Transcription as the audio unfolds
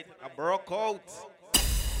I broke out.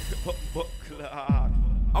 Clock.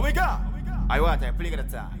 How we go? I want to play the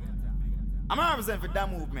time. I'm representing for that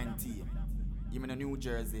movement team. You mean New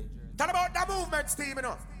Jersey? Talk about that movement team, you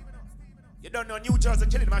know. You don't know New Jersey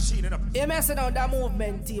killing machine, you know. Yeah, I say now that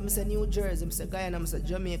movement team, I say New Jersey, I say Guyana, I say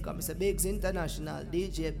Jamaica, I say Biggs International,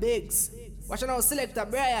 DJ Biggs. Watch now, Selector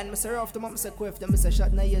Brian, I say Rough them up, I say Quiff them, I say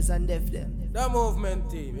Shot na Years and Deaf them. That movement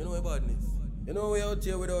team, you know about this. You know we out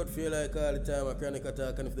here without feel like all the time a chronic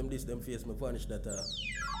attack, and if them this them face me punish that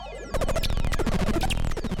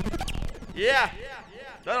Yeah.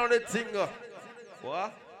 That on the thing.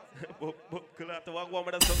 What? Clock to one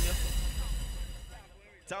woman that song you.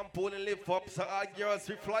 Tampon and lift up so our girls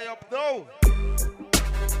we fly up now.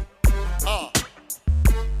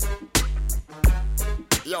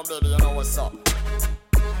 Yo, baby, you know what's up?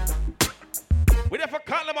 We there for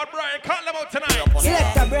call them out, Brian. Call them out tonight.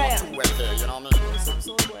 Selector Brian. You know what I mean?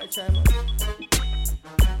 So boy, try man.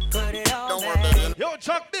 Put it on, Don't worry, baby. Yo,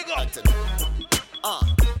 Chuck, big up.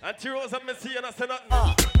 And T-Rose and Missy and I say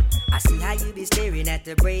nothing. I see how you be staring at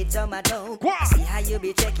the braids on my dome. I see how you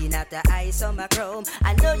be checking out the ice on my chrome.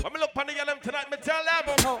 I know you when me look on the girl tonight, me tell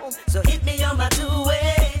them home. So hit me on my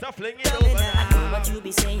two-way. Stop flinging it over. I know what you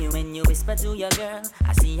be saying when you whisper to your girl.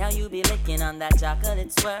 I see how you be licking on that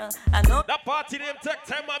chocolate swirl. I know that party name take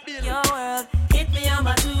time I build your world. Hit me on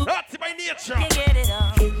my two. That's by nature. You get it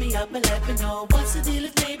on. Hit me up and let me know what's the deal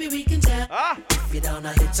if maybe we can tell. If you don't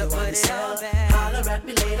know, hit you on the cell. Holler at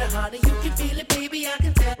me later, honey. You can feel it, baby. I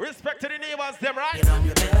can tell. Respect to the neighbors, them right? Get on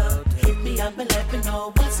your bell. Hit me up and let me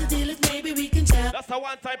know what's the deal if maybe we can tell. That's a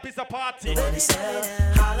one-time piece of party.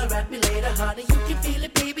 Holler at me later, honey. You can feel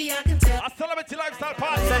it, baby. I can tell. A celebrity lifestyle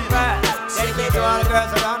party. Dedicated to all the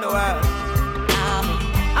girls around the world.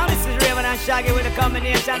 This is Raven and Shaggy with a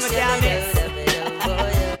combination with their mix.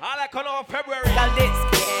 All I call over February. Tell this.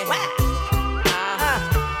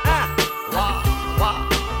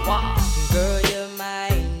 Girl, you're my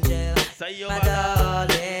angel. Say you're my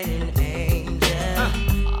darling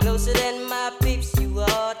angel. Closer than my peeps, you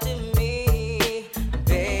are to me,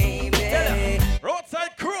 baby.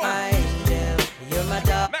 Roadside crew. My angel, you're my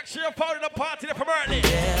dog. Make sure you're following the party there from early.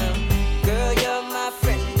 Girl, you're my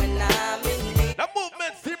friend when I'm in need. The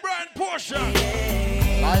movement, Steve Brian Portia.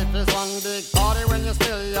 Life is one big party when you're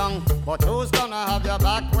still young, but who's gonna have your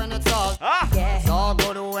back when it's all? It's all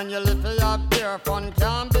good when you live for your beer fun.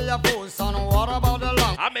 Can't be a fool, son. What about the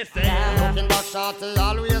long? I miss it. Looking back, shorty,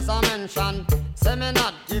 always a mention. Say me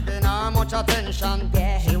not giving her much attention.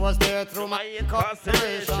 She was there through my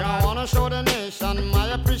incarceration. I wanna show the nation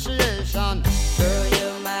my appreciation. Girl,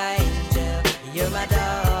 you're my angel. You're my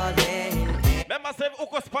darling. Remember, say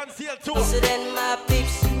Uko Spansiel too. Closer than my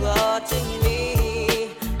peeps, you are to me,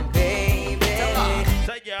 baby.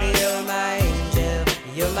 You're my angel.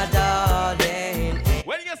 You're my darling.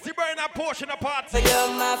 When you see Brian a portion of party, you're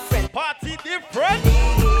my friend. Party different.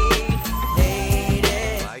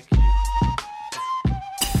 Lady. Like you.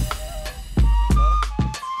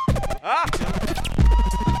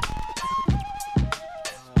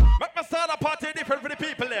 Make me start a party different for the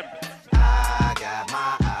people them. I got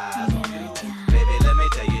my eyes on you. Baby, let me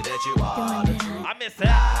tell you that you are the truth. I miss it.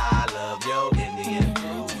 I love your Indian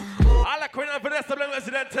food. I like when I'm for the rest of the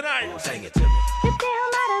resident tonight. Sing it to me.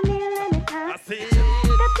 I see.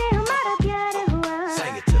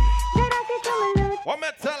 Sing it to me. What me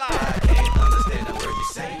tell her? I can't understand a word you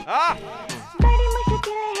say.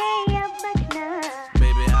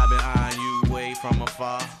 Baby, I've been eyeing you way from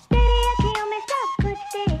afar.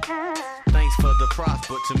 Thanks for the props,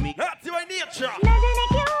 but to me, that's my nature.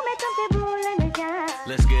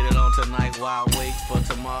 Let's get it on tonight while I wait for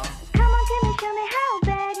tomorrow. Come on, Timmy, show me how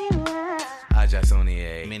bad you are. I just only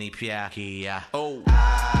a mini piaki. Oh,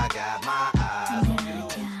 I got my eyes on you.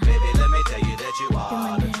 Baby, let me tell you that you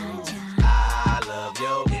are the truth. I love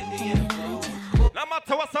your Indian food. No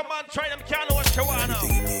matter what some man try, them can't know what you want now.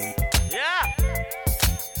 Yeah.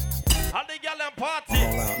 How the girl them party.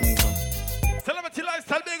 All out, nigga. Celebrity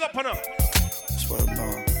lifestyle big up on them. Swear to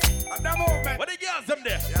God. What the girls them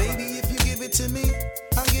there? Baby, if you give it to me,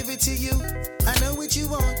 I'll give it to you. I know what you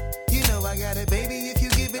want. You know I got it, baby. If you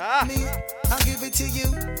give it to me, I'll give it to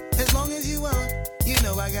you. As long as you want, you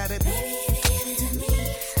know I got it. Baby, if you give it to me,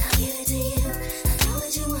 I'll give it to you. I know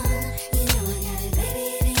what you want. You know I got it. Baby,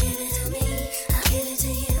 if you give it to me, I'll give it to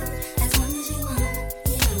you. As long as you want,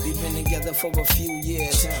 you know I got it. We've been together for a few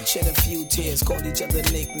years. Shed a few tears, called each other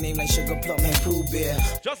nickname like Sugar Plum and Pooh Bear.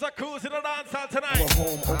 Just a cruise in the dance hall tonight. We're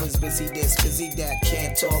home, always busy this, busy that,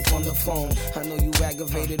 can't talk on the phone. I know you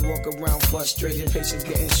aggravated, walk around frustrated, patience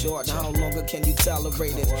getting short. How longer can you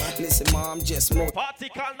tolerate it? Listen, Mom, just more. Party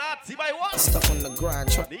call Nazi by what? Stuck on the grind.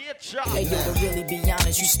 Hey yo, to really be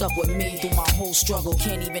honest, you stuck with me through my whole struggle.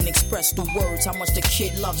 Can't even express through words how much the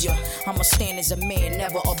kid loves you. I'ma stand as a man,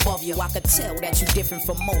 never above you. I could tell that you different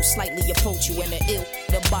from most, slightly approach you in the ill.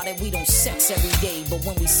 The body we don't sex every day, but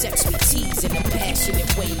when we sex we tease in a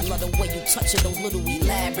passionate way. Love the way you touch it, those little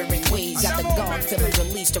elaborate ways. Got the guard feeling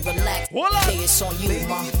released to relax. Hey, it's on you, Baby,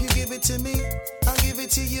 ma. if you give it to me, I'll give it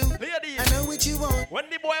to you. Ladies, I know what you want. When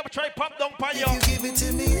the boy ever try pop down pan you, if you give it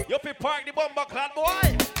to me, you fi park the bumper clad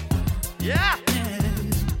boy. Yeah.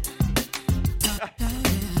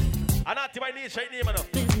 I'm not my niche right name enough.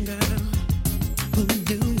 Who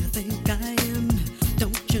do you think I am?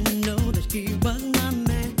 Don't you know that he was my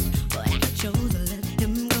man? But I chose to let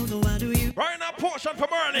him go, so why do you? Right now, portion for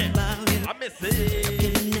Bernie. I miss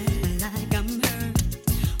it. Like I'm hurt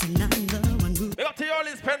when I'm the one who. We got to all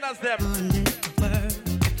these pendants them.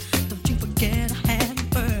 Don't you forget I had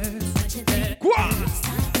first. Go on.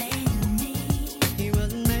 He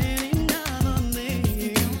wasn't man enough for me.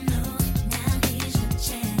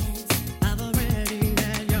 I've already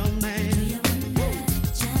had your man.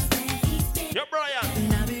 Yo, Brian.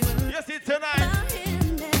 You see tonight.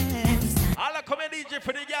 I'll come and DJ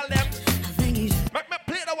for the girl them. Make me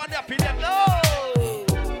play the one there for them. No.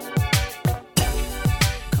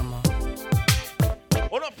 Come on.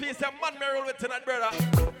 One of these man me roll with tonight, brother.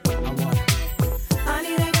 I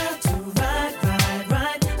need a girl to ride.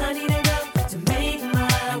 I need a girl to make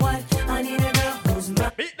my wife. I need a girl who's my.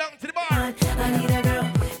 Beat down to the bar. I need a girl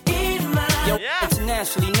in my. Yo,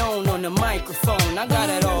 internationally known on the microphone. I got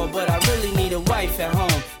it all, but I really need a wife at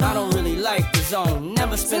home. I don't really like the zone.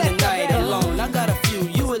 Never spend the night alone. I got a few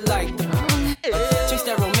you would like the chicks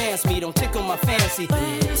that romance me, don't tickle my fancy.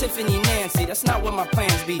 Tiffany, Nancy, that's not what my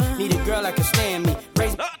plans be. Need a girl that can stand me.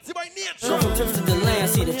 Raise go from trips to the land,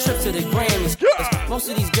 see the trip to the Grammys. Most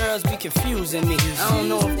of these girls be confusing me. I don't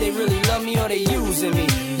know if they really love me or they using me.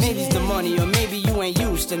 Maybe it's the money or maybe you ain't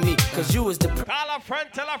used to me. Cause you was the call a friend,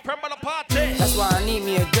 tell a friend about the party. That's why I need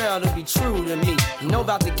me a girl to be true to me. Know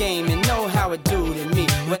about the game and know how it do to me.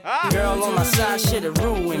 When girl on my side, shit'll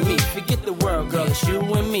ruin me. Forget the world, girl, it's you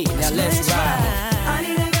and me. Now let's ride. I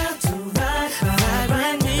need a girl to ride.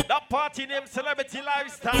 That party named Celebrity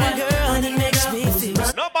Lifestyle. Need a girl that makes me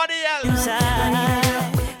feel nobody else.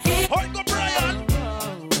 Hold go, Brian.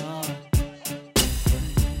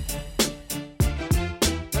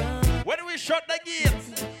 When we shut the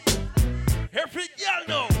gates, every girl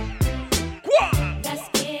know. Go on. Let's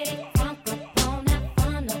get it crunk up on that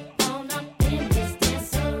fun up in this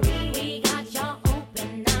dancery. We got y'all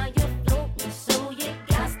open, now you're floating, so you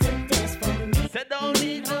got to dance for me. Sit down,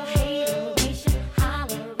 need no hateration,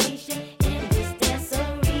 holleration in this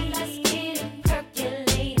dancery. Let's get it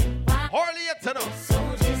percolated. Harley, you know. So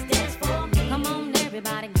just dance for me. Come on,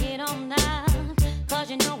 everybody, get on now. Cause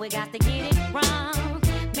you know we got to get it wrong.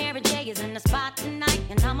 Mary J is in the spot tonight,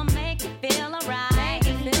 and I'ma make you feel alright.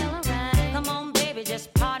 Come on, baby,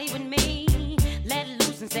 just party with me. Let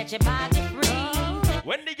loose and set your body free.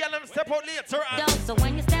 When the girl them step out later on. So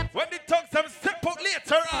when you step, when the tongues them step out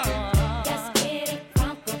later on. Let's get it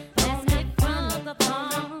crunk up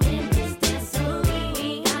on in this dancery.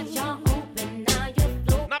 We got y'all open, now you're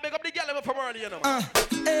floating. Now make up the girl them from early, you know.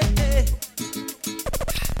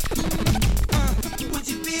 would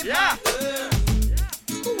you be yeah. my girl?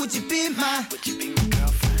 Would you be my? Would you be my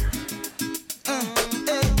girlfriend?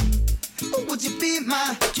 Would you be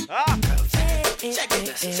my? Check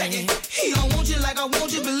it. He don't want you like I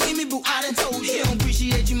want you, believe me, boo. I done told you. He don't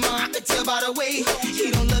appreciate you, mom. I can tell by the way.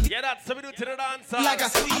 He don't love you. Yeah, that's what we do to the dancer. Like I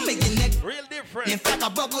make your neck real different. In fact, I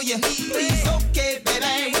buckle your knee. Please, okay, baby.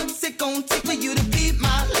 I ain't sick gon' take for you to be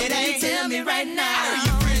my lady. Tell me right now. I heard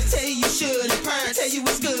your friends tell you should. And parents tell you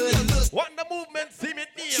it's good. Want the movement, see me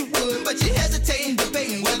deal. You would, but you hesitating,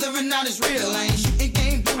 debating whether or not it's real. I ain't shooting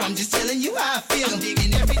game, boo. I'm just telling you how I feel. I'm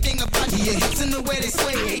digging everything about you. Your hips and the way they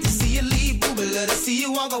sway. Hate to see you leave, boo, but love to see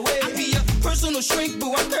you walk away. I be your personal shrink,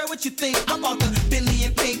 boo. I care what you think. I bought the Bentley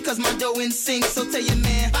in pink, cause my dough in sync. So tell your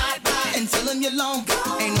man, bye-bye, and tell him you're long.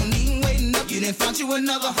 Ain't no need waiting up, you didn't find you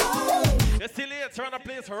another. You see later on a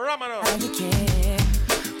place Ramano.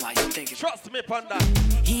 Why you thinking? Trust me, Panda.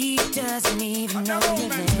 He doesn't even know you're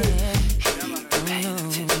there.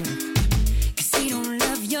 Cause he don't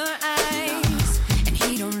love your eyes, and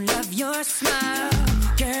he don't love your smile.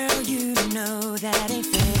 Girl, you know that ain't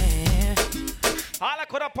fair. All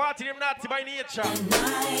could have party them naughty by nature.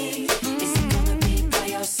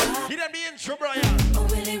 Give them the intro, Brian.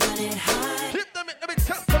 Keep them in the big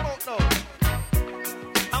test them out now.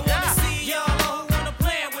 I wanna see y'all who wanna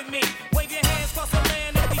plan with me. Wave your hands across the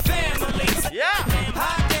land if we families. Yeah.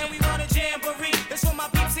 Hot damn, we want a jamboree. That's what my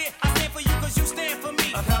peeps here. I stand for you cause you stand for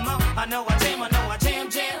me. Come on, I know I jam,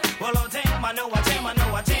 jam. Well, oh damn, I know I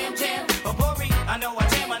jam, jam. Oh, Bori, I know I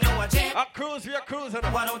jam, jam. A cruise, we are cruising.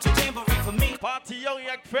 Why don't you jamboree for me? Party young,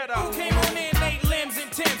 yak feather. Who came on in, laid limbs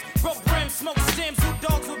and Timbs, broke brims, smoked stems, who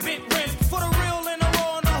dogs with bent rims. For the real and the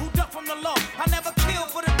raw, know who duck from the law. I never kill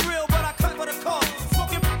for the thrill, but I cut for the call.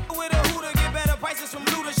 Smoking with a hooter, get better prices from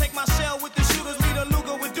looters. Shake my shell with the shooters, lead a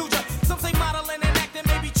Luger with Duja. Some say modeling and acting,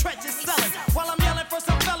 maybe treacherous selling. While I'm yelling for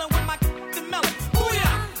some felon with my the melon.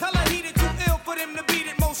 Booyah! Hella heated, too ill for them to beat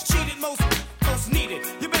it. Most cheated, most needed.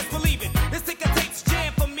 You best believe it. This ticker tapes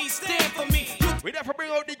jam for me, stand for me. We never bring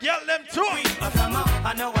out the girl them too. Come on,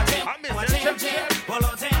 I know I jam, jam. Well,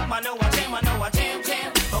 oh damn, I know I jam.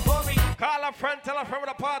 Oh, Bori. Call a friend, tell a friend with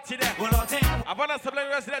a party there. Well, oh damn. I want us to blame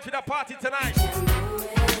residents with a party tonight.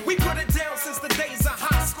 We put it down since the days of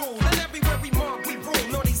high school. And everywhere we mark, we rule.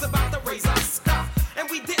 Naughty's about to raise our stuff. And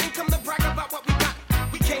we didn't come to brag about what we got.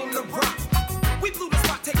 We came to rock. We blew the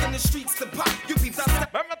spot, taking the streets to pop. You peeped us.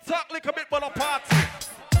 Remember talk a little bit about a party.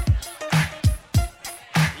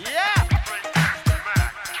 Yeah.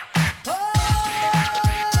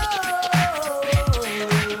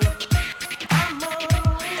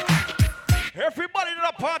 Everybody in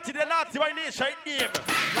the party, they're naughty by nation name.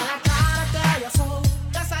 Well, I gotta tell you so.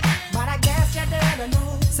 Yes, I did. But I guess you didn't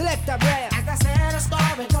know. Selector Brian. As I said, the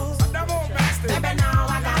story goes. Baby, now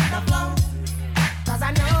I got the flow. Cause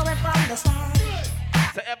I knew it from the start.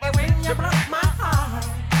 So when you broke my heart,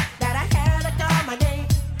 that I had to come again.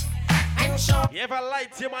 And show. You ever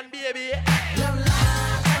lied to man, baby? You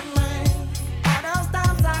lied to me. All those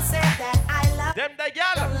times I said that I love them the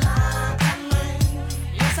gal. You lied to me.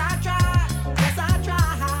 Yes, I tried. Yes, I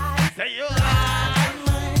tried. Say you lied to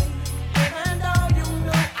me. Even though you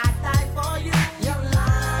knew I'd die for you. You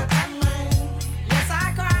lied to me. Yes, I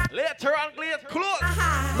cried. Later on, Glaze close.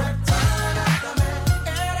 Return up to me.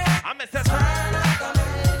 I'm a set. Turn up to me.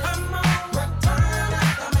 Come on. Return up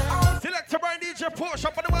to me. Select to Brian DJ push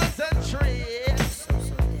up on the 1st century.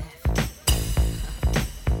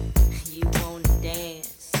 You wanna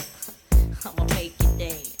dance? I'ma make you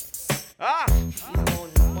dance. You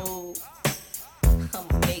wanna move?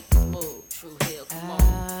 I'ma make you move. True Hill, come on.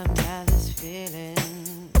 I've got this feeling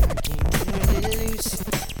I can't really loose.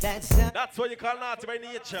 That's what you call naughty by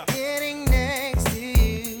nature. Getting next to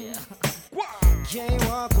you. Can't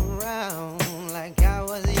walk around like I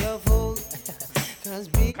was your fool.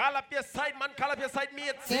 Call up your side man, call up your side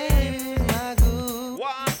mate. My good.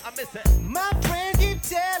 One, I miss it. My friends keep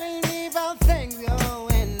telling me about things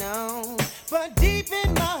going on, but deep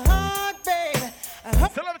in my heart, baby, I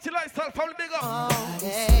hope. Celebrity lifestyle, family big up. Oh,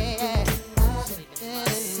 yeah.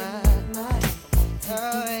 In my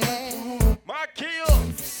Mark you.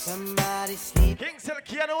 Somebody sleep. King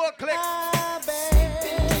Silky and the whole click. My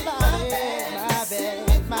bed, my bed, my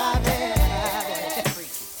bed, my bed.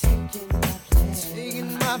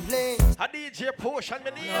 Taking my place. A DJ push on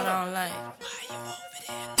the name. You know what I don't like?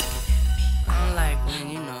 I don't like when,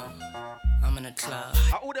 you know, I'm in a club.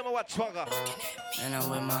 I owe them a watch swagger. And I'm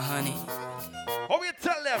with my honey. What we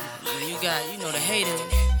tell them? You got, you know, the haters.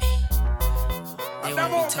 They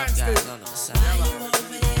want to be tough guys all of a sudden.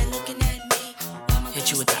 Hit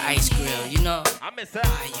you with the ice grill, you know. I miss it.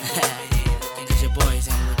 Cause your boys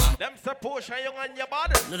ain't with you. Them say push on young on your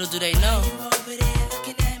body. Little do they know.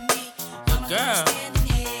 Your girl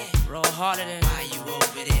roll harder than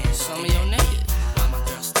some of your niggas.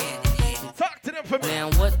 Talk to them for me.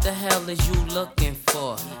 Man, what the hell is you looking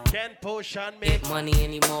for? Can't push on me. Get money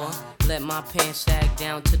anymore. Let my pants sag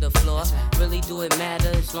down to the floor. Really do it matter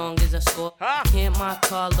as long as I score? Can't my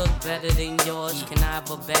car look better than yours? Can I have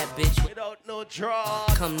a bad bitch without no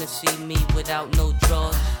drawers? Come to see me without no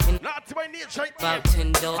drawers. Not to my nature. About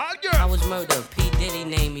 $10. I was murdered. P. Diddy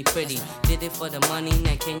named me pretty. Did it for the money.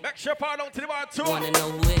 Now can make sure part down to the bar too. Wanna know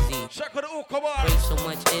who is he? Check out the hookah bar. Rate so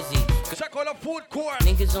much is he? Check out the food court.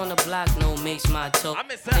 Niggas on the block no makes my toe.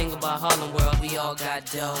 Think about Harlem World, we all got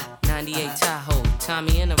dough. 98 Tahoe,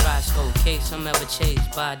 Tommy and the Roscoe. Case I'm ever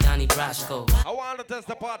chased by Donnie Brasco. I want to test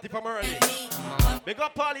the party from early. Big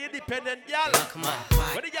up all the independent y'all. Come on.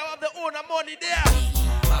 When you have the owner money there,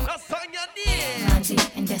 that's song you need. Monty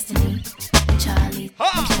and Destiny and Charlie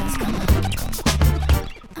and Just come on.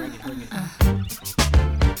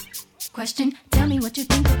 Question, tell me what you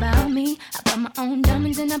think about me. I buy my own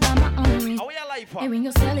diamonds and I buy my own ring. Hearing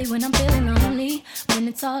your silly when I'm feeling lonely. When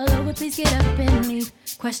it's all over, please get up and leave.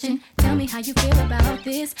 Question, tell me how you feel about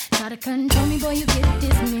this. Try to control me, boy, you get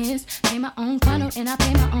dismissed. Pay my own condo and I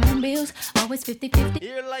pay my own bills. Always 50-50.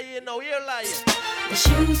 You're lying, no, you're lying. The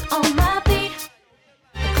shoes on my feet,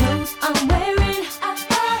 the clothes I'm wearing.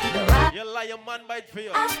 You're lying, man, bite for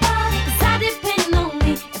you. Cause I depend on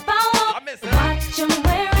me if I want the watch I'm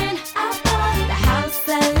wearing. The house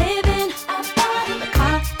I live in, the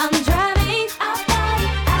car I'm driving.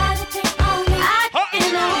 I depend on me, I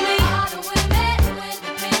depend on me. All the women,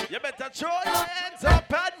 you better throw your hands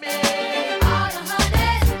up at me. all the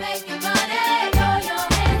honeys making money, throw your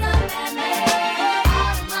hands up at me.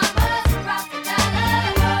 All the mamas rockin'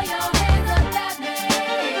 dollars, throw your hands up at me.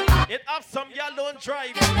 It have some y'all don't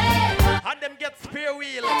drive, and them get spare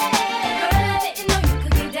wheel. Girl, I didn't know you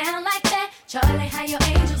could get down like that. Charlie, how your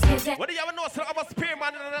angels get down. What do you ever know? So I'm a spear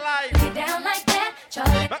man in the life. Get down like that,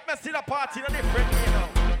 Charlie. Let me see the party in a different way now.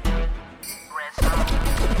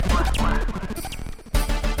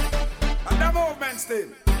 And the movement still.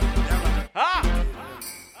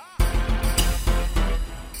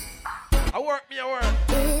 I work me a work.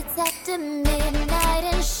 It's after midnight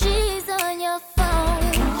and she's on your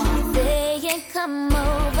phone. Saying come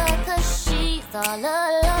over cause she's all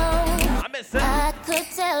alone. I could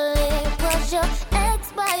tell it was your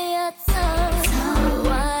ex by your tongue.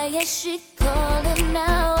 Why is she calling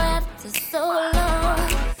now after so long?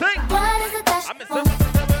 What is it that she wants?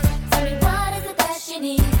 Tell me what is it that she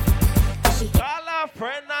needs? Call her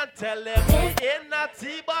friend and tell them in a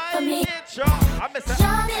T-by nature.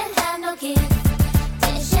 Y'all didn't have no kids,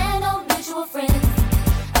 didn't share no mutual friends.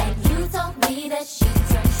 And you told me that she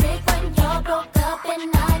turned trick when y'all broke up in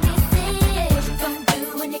 96. What you gon'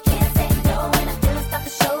 do when you can't say no? And I feel like stop the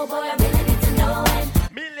show, boy, I really need to know. And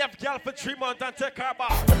me left girl for 3 months and take her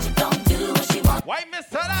back. what you gon' do when she wants? Why miss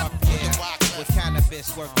that? With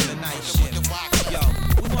cannabis, working the night shift. Yo,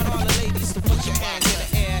 we want all the ladies to put your hands in the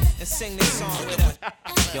air and sing this song with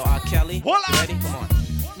us. Yo, R. Kelly, you ready? Come on.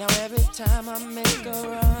 Now every time I make a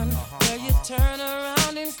run, girl, you turn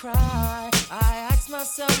around and cry. I ask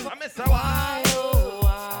myself, why, oh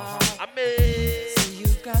why? So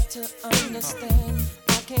you've got to understand,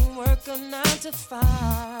 I can't work a 9 to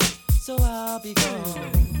 5, so I'll be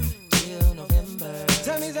gone till November.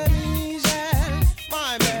 Tell me that easy,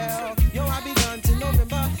 my bell. Yo, I be gone till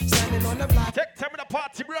November, standing on the block. Take time in the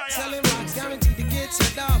party, Brian. Selling rocks, guaranteed to get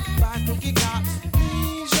set up by cookie cops.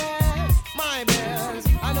 Easy, my bells.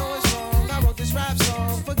 I know it's wrong, I wrote this rap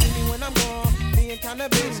song. Forgive me when I'm gone, being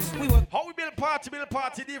cannabis. We were how we build party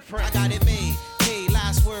different. I got it made. Hey,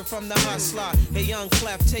 last word from the hustler. Hey, young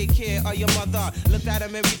Clef, take care of your mother. Looked at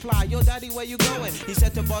him and replied, yo, daddy, where you going? He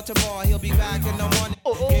said to Baltimore, he'll be back in the morning.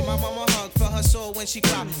 Gave my mama a hug for her soul when she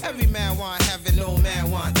cried. Every man want heaven, no man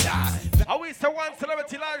want die. I wish the one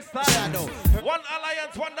celebrity lifestyle. Shadow. One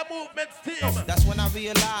alliance, one the movement team. That's when I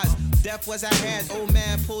realized death was at hand. Old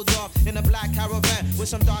man pulled off in a black caravan with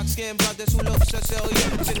some dark-skinned brothers who look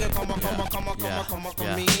Sicilian. Singing, come on, Can't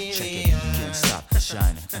stop the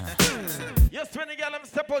shining. Yes, when the girl them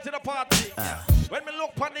step out to the party. When me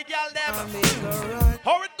look on the girl them,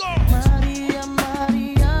 how it go? Maria,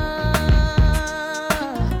 Maria,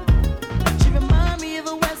 she remind me of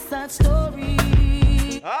a West Side Story.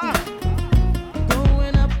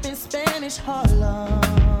 Growing up in Spanish Harlem.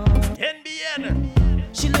 NBN.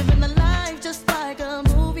 She living a life just like a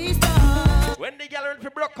movie star. When the girl run for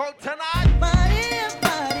broke out tonight. Maria,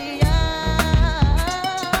 Maria.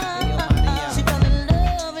 She fell in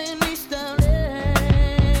love in East LA.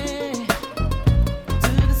 To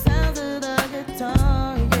the sounds of the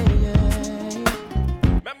guitar, yeah.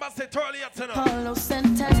 Remember I said earlier tonight. Carlos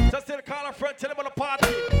Santana. Just still call a friend, tell him about the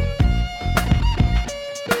party.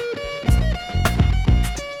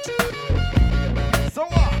 So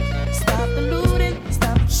what? Stop the looting,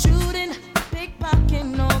 stop shooting,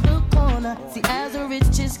 pickpocketing on the corner. See, as the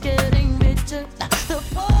rich is getting richer, the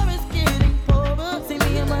poor is getting poorer. See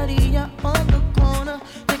me and Maria on the corner,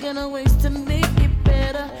 thinking of ways to make it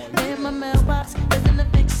better. In my mailbox, there's an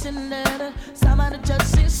eviction letter. Somebody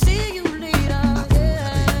just said, see you later.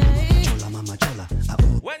 Yeah. Chola, mama, chola.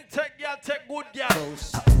 When take girl, take good girl.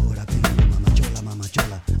 Ahora baby, mama, chola, mama,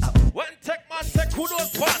 chola. When take man, take good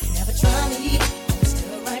old one. Never try me,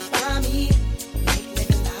 still right by me. Make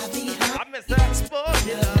a lively high. I miss that sport,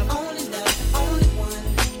 Only one.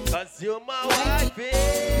 cause you're my wife.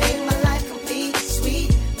 Make my life complete,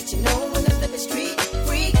 sweet. But you know when I flip the street,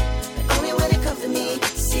 freak. But only when it comes to me,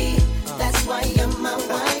 see. That's why you're my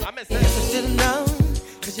wife. I miss that. If I didn't know,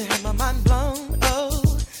 cause you had my mind blown. Oh,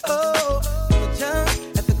 you were jump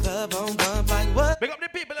at the club on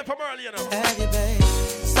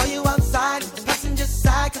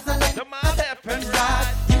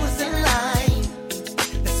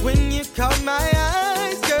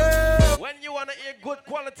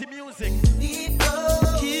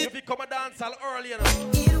girl, you know.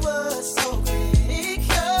 It was so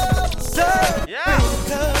critical. So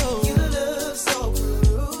critical. You look so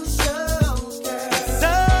crucial, girl.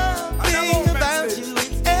 Something about you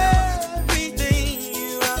is everything.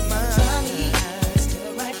 You are mine.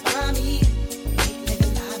 Still right by me. Make the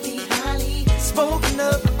life be highly spoken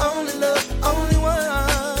of. Only love, only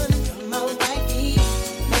one. You're my wifey.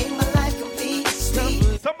 Make my life complete.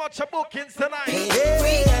 Sweet. So much a bookings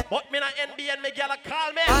tonight. But me not NBA and me gyal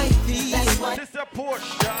call me. Sister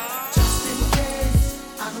Portia. Just in case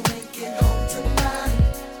I don't make it home tonight,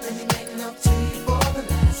 let me make love to you for the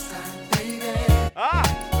last time, baby.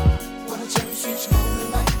 Wanna cherish each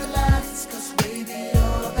moment like the last, 'cause baby, you're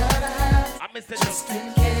all that I have. I miss it. Just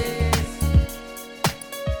in case.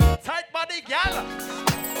 Tight body gyal.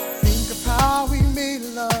 Think of how we made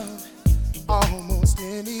love almost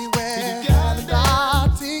anywhere. And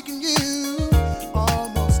I'm taking you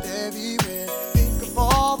almost everywhere. Think of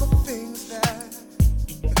all the things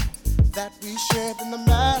that we shared and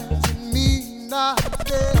imagine me not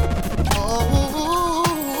there.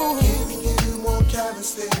 Oh, giving you more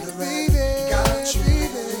carrots than the baby. Got you,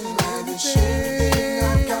 baby. Everything I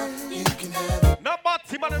got, you can have it. No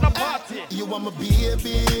party, man, in a party. You want my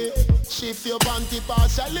baby? Shift your panty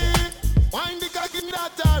partially. Wind the cock in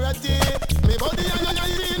that authority. Me body and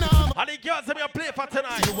your now. And the girls that me a play for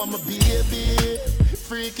tonight. You want my baby?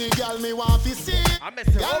 Freaky girl, me want to see.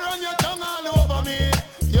 Girl, run your tongue all over me.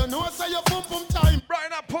 You know, say your pum pum time.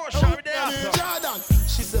 Brian and Porsche, I'm there. Jordan.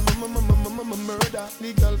 She said, murder.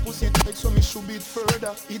 The girl pussy tight, so me should beat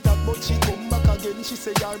further. It that, but she come back again. She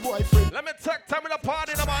say, your boyfriend. Let me take time in the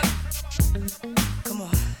party, no man. Come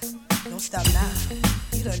on, don't stop now.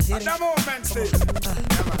 You done did it. Come on, man, stay.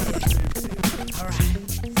 All right.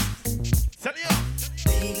 Tell you.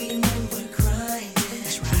 Baby, when we're crying,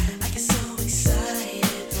 that's right. I get so excited.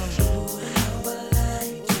 Oh, how I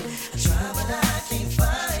like it. I try, but I can't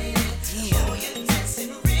find it. Oh, you're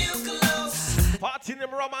dancing real close. Party in the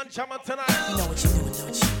Roman Jam tonight. You know what you're doing,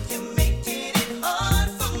 don't you? You're making it hard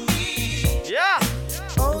for me. Yeah.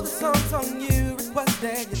 Oh, the song's on you.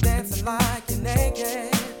 Requested you're dancing like you're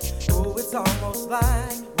naked. Oh, it's almost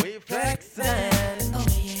like we flexing. Oh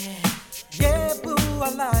yeah. Yeah, boo, I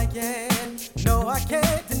like it. No, I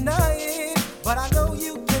can't deny it. But I know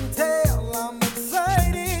you can tell I'm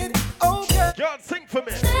excited. Oh, girl. Girl, sing for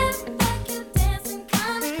me.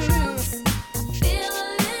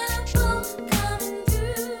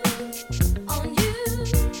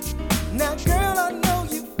 Now, girl, I know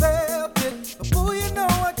you felt it. But boo, you know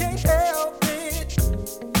I can't help it.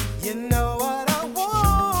 You know what I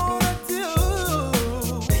wanna do.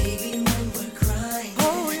 Baby, when we're crying.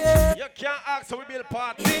 Oh, yeah. You can't ask, so we build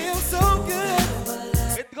party. Feels so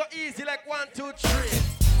good. It go easy like 1, 2, 3.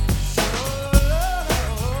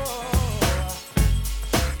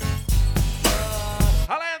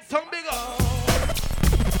 Alliance song big up.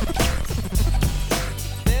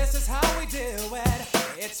 This is how we do it.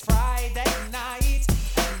 It's Friday night,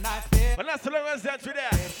 and I feel. When that's the residents we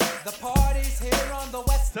there. The party's here on the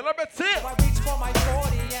west. Celebrate So I reach for my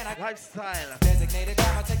 40 and I lifestyle. Designated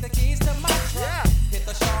driver, take the keys to my truck. Yeah. Hit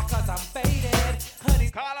the shore 'cause I'm faded.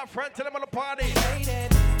 Honey, call a friend, tell them on the party. Made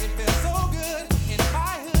it. It feels so good in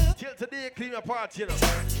my hood. Till today, clean your party, you know.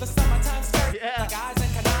 The summertime skirt. Yeah. The guys in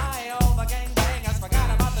Kanai, all the gangbangers forgot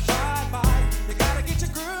about the drive-by. You gotta get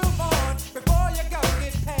your groove on before you go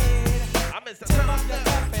get paid. Tip up your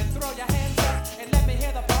cup and throw your hands up and let me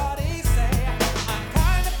hear the party say, I'm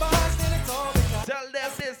kind of buzzed and it's all because. Tell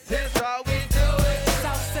them this is how we do it.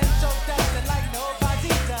 South Central does it like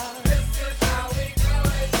nobody does. This is how we do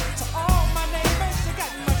it. To all my neighbors, you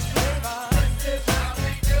got much flavor. This is how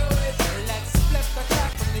we do it. Let's flip the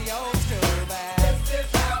track from the old school back. This is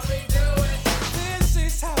how we do it. This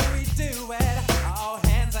is how we do it. All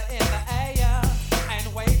hands are in the air and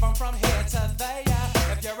wave them from here to there.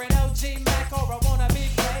 If you're an OG Mac or a wannabe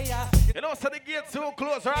player, you know, so the gate's so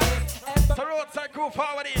close, right? So roadside crew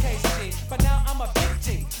forward in. KC, but now I'm a big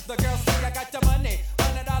G. The girls say I got the money,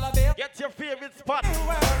 $100 bill. Get your favorite spot.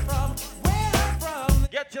 Where I'm from.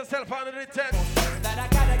 Get yourself under the tent. That I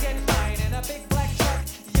gotta get mine in a big black truck.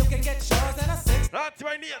 You can get yours in a 6. That's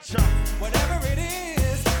my nature. Whatever it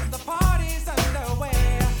is, the party's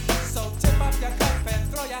underway. So tip up your cup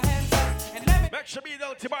and throw your hands up and let me. Make sure be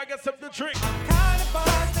down to bar, get something to drink. I'm kind of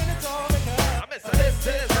buzzed and it's all because. I miss this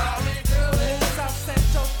is how we do it. South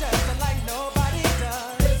Central does it like nobody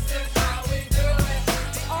does. This is how we do it.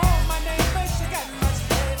 To all my neighbors, you got much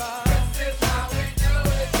flavor. This is how we do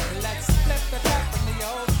it. Let's flip the track from the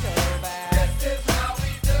old school back. This is how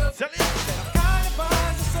we do it. Tell you. I'm kind of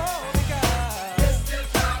buzzed, it's all because. This is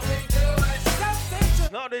how we do it. South Central.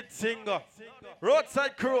 Now the singer.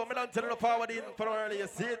 Roadside crew, I don't tell you forward in for early, you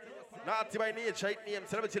see it. Naughty by nature, it name,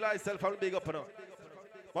 celebrity lifestyle, from big up now.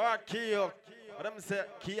 Mark Keo, what them say,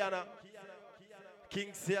 Kiana,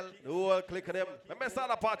 King SEL, the whole click of them. Let me start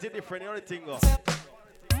a party different, everything go.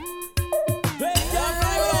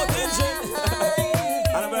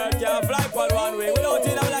 And a bird can't fly for one way. Without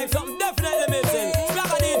it, I'm like something definitely missing. Black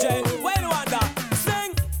a DJ, when you want that?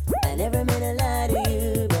 Sing! I never meant to lie to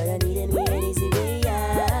you, but I needed me an easy way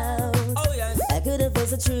out. Oh yes. I could have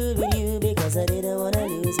faced the truth with you because I didn't want to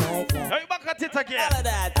lose my clout. Hey, back at it again.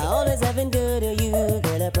 I always have been good to you,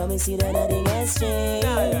 girl. I promise you that nothing has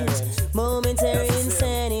changed. Momentary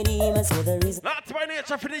insanity must be the reason. Not by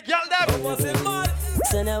nature for the girl them.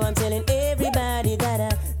 So now I'm telling everybody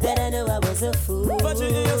that I know I was a fool. But you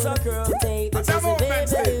is a girl. To take the chance of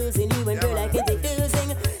ever losing you, and girl, I can take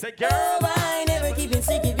losing. Oh, I never keep it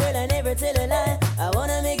secret, girl. I never tell a lie. I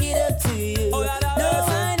wanna make it up to you. No,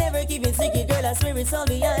 I never keep it secret, girl. I swear it's all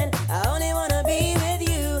behind. I only wanna be with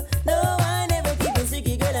you. No, I never keep it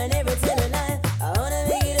secret, girl. I never tell a lie. I wanna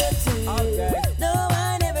make it up to you. No,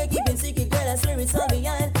 I never keep it secret, girl. I swear it's all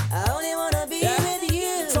behind. I only wanna be with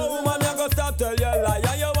you. So woman, you go stop tell your lie,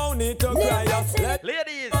 and you won't need to cry.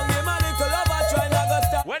 Ladies,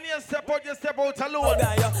 when you step out alone.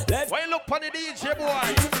 When you look on the DJ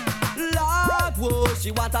boy. Lord, whoa,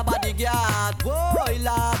 she want a bodyguard. Whoa,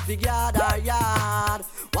 Lord, figure her yard.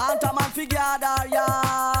 Want a man figure her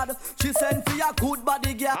yard. She send for a good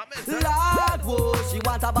bodyguard. Lord, whoa, she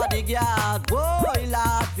want a bodyguard. Whoa,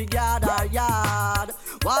 Lord, figure her yard.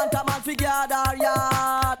 Want a man figure her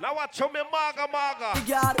yard. Now watch me maga.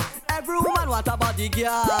 Bodyguard. Every woman want a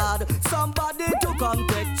bodyguard. Somebody to come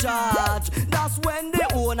take charge. That's when the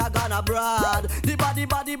owner gonna brag. The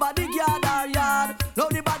bodyguard her yard. Now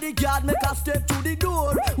the bodyguard make a step to the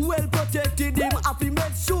door. Well protected him, have to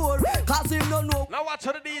make sure. Cause him no know. Now watch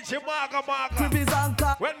the DJ maga.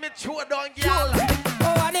 Anchor. When me chew down, girl.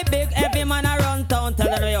 Oh, what the big heavy man a run town,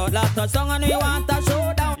 telling me out lot of song and we want a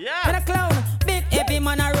showdown. Yeah. And a clown, big heavy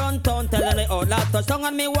man a run town, telling me out lot of song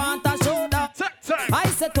and me want a showdown. I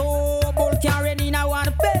said, oh, bull carrying in a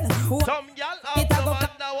one pen. Some y'all it a go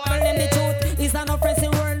tell them the truth. Is there no friends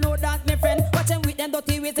in the world? Know that, my friend. Watch them with them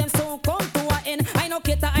dirty ways, them soon come to an end. I know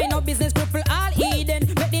cater, I know business, cripple all Eden.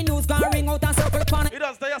 Make the news gonna ring out and circle upon it. It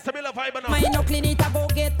does, there has to be a vibe now. My no clean it, I go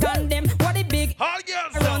get condemned. What the big all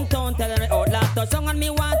girls run town, telling me out lot of song and me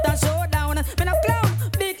want a showdown. Me no clown,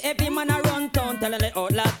 big heavy man a run town, telling me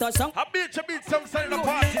out lot of song. I beat some side of the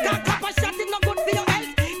party. That cup of shot is not good for your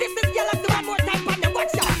health. This is yellow to one more time on them.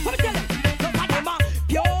 Watch out. Let me tell you. Look at them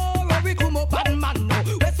pure we come up and man no.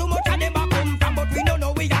 Where so much of them a come from, but we don't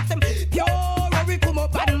know we have them. Pure we come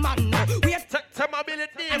up and man no. We have some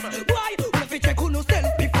ability. Why? What if you check on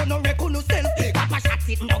yourself before no wreck on yourself? Cup of shot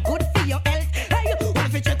is not good for your health. Hey, what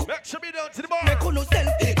if you check? Make sure me down to the bar. Wreck on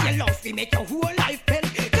yourself. You lost to make your whole life bend.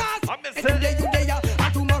 Cause today you there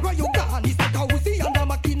and tomorrow you gone. It's like a Uzi and a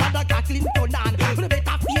machine and a Gatling gun on. You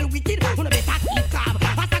better feel wicked. You better keep calm.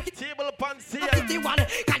 Table upon seal.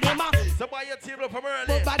 So buy your table from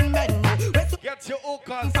early. Get your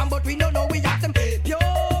hookers. But we don't know we have them. Pure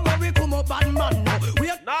we come up and man now. We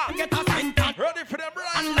are get us in touch. Ready for them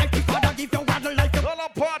right. And like the father give you waddle like a all a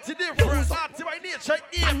party different. Party by nature.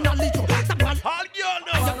 And knowledge. All girl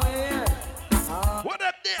know. What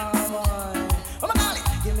up there?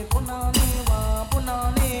 Give me punani.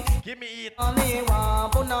 Give me it. I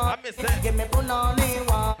miss it. Give me punani.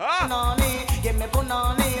 Give me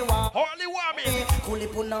punani. Holy whammy. Coolie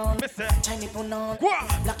punani. Miss it. Chinese punani.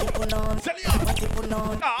 Blacky punani. Whitey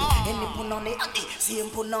punani. Any punani. Same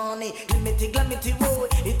punani. Glimity boy.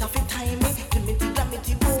 It a fit time me.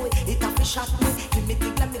 Glimity boy. It a fit shot me.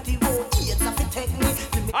 Glimity boy. It's a fit take me.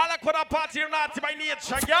 I like what a party naughty by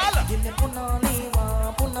nature, girl. Give me punani.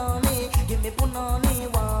 Give me punani.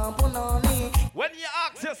 When you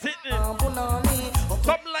ask you sitting,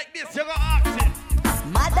 something like this, you're gonna ask it.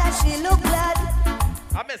 Mother, she look glad.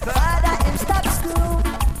 I miss her. Father, him stop school.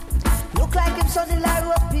 Look like him sonny like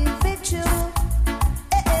roping fit you.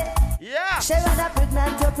 Yeah. She wanna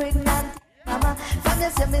pregnant. Mama, from you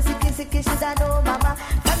see me sicky, shoulda know, mama.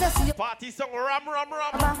 From you see you party song, ram.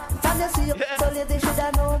 Mama, from you see you so lady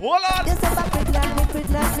shoulda know. Hold on. You say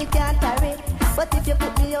pregnant, me can't carry. But if you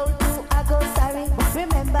put me out too, I go sorry.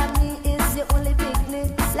 Remember me is your only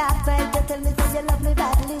picnic. Last night you tell me say you love me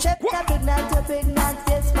badly. Check pregnant,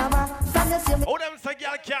 yes, mama. From you see me. Oh, them say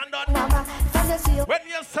girl can't done. Mama, from you see you. When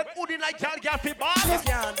you said Udi like girl fit ball.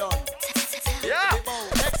 Can't done. Yeah.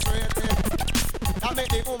 I make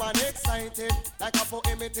the woman excited, like a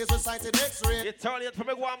poem it is recited X-ray. You tell it for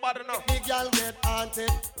me go on bother now. The girl get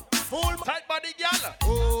haunted, fool. Tight body girl.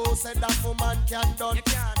 Who said that woman can done?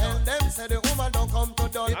 Tell them say the woman don't come to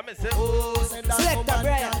done. Who said that woman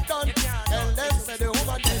can done? Tell them say the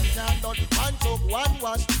woman can done. One took one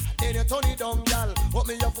wash, then you turn it down, gal. Put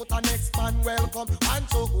me your foot and next man welcome. One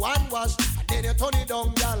took one wash, then you turn it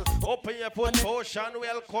down, gal. Open your foot, ocean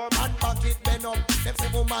welcome. And back it bend up. Them say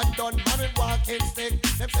woman done. Man with walking stick.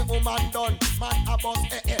 Them say woman done. Man a bus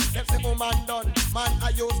Them say woman done. Man I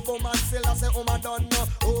use woman still I say woman done. No.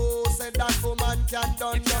 Who said that woman can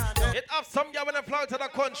done? No. It have some guy when they fly to the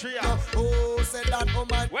country. No. Who said that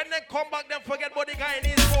woman? When they come back, they forget about the guy in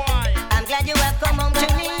his boy. I'm glad you have come home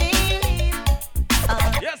to me.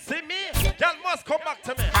 You see me? Girl must come back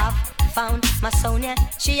to me. I've found my Sonia.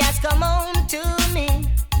 She has come home to me.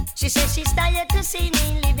 She says she's tired to see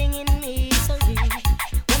me living in misery.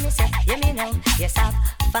 When you say, hear me now. Yes, I've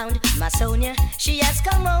found my Sonia. She has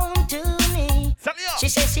come home to me. She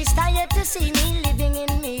says she's tired to see me living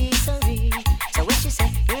in misery. So when she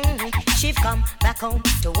say, she've come back home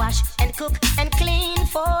to wash and cook and clean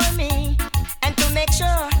for me, and to make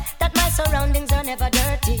sure that my surroundings are never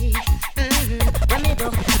dirty. When me do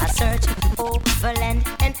a search over land,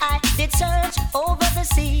 and I did search over the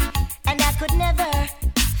sea, and I could never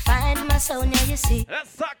find my Sonia, you see.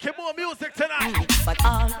 Let's talk more music tonight. But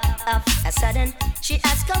all of a sudden, she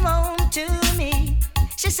has come home to me.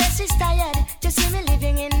 She says she's tired to see me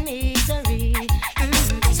living in misery.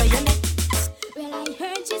 So you know. Well, I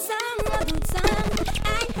heard you sang a good song. I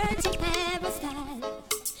heard you have a style,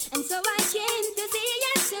 and so I came to see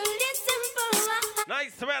you to listen for a while.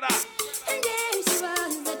 Nice weather. And there she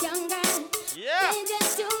was, that young girl. Yeah. They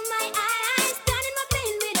just to my eyes, turning my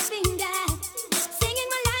pain with a finger, singing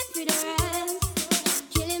my life with her hands,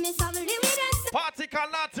 killing me softly with her song. Party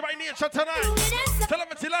called Naughty by Nature tonight.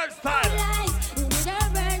 Celebrity lifestyle. With her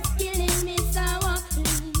words, killing me softly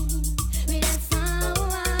with her song.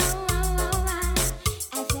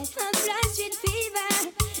 I felt her flush with fever,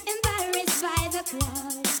 embarrassed by the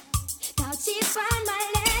crowd. Now she found my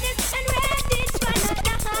letters and read each one of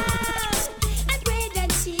the house. I prayed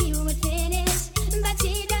that she would finish, but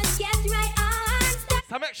she just kept right on.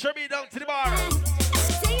 So make sure be down to the bar.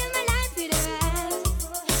 Singing my life with her eyes,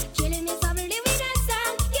 killing me softly with her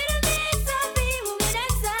song, killing me softly with her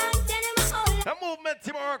song, telling my whole the movement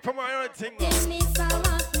team work for my own thing. Killing me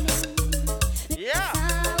softly. Yeah.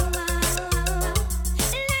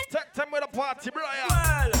 Take time with a party, Brian.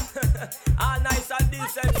 Well, all nice and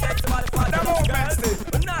decent, sex about the party,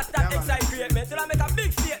 girls. Not that excitement, till I make a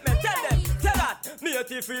big statement. Tell them, tell that. Me a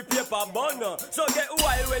free paper bun. So get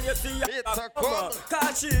wild when you see your come.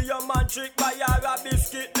 Cause she your man trick by your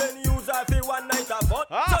biscuit, then use her for one night of fun.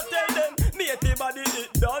 So tell them, me a body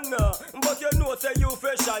it done. But you know say you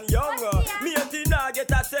fresh and young. Me a nah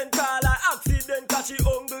get a cent call or accident, cause she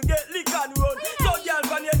hungry get lick and run. So girl,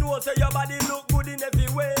 when you know say your body look good in every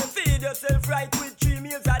way, feed yourself right with 3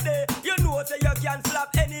 meals a day. You know say you can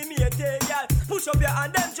slap any mate, girl. Push up your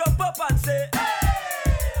hand and jump up and say, hey,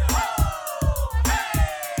 oh, hey,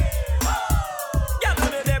 oh. Girl,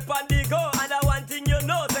 when you dip on the go, and the one thing you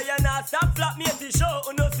know, say you not stop flap me at the show,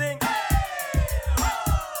 no sing, hey,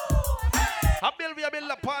 oh, hey. I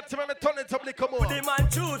build a party when I turn it up, come on. The man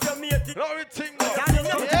choose your mate. Everything.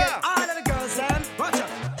 Yeah. All of the girls, watch out.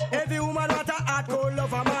 Every woman want a hardcore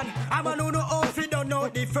lover man. I'm a no outfit, don't know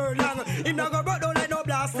the furlong. Him not go broke down like no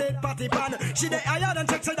blasted patty pan. She dey higher than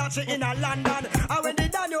check, so that she in a London. And when they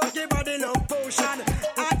done, you give her the love potion.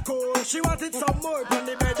 Hardcore, she wanted some more on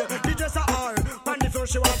the bed. The dress a her, on the floor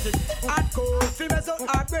she wanted. Hardcore, female so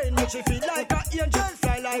her brain make she feel like a angel,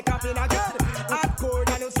 fly like a pin again. Hardcore,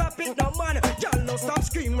 and you stop it no man. Y'all no stop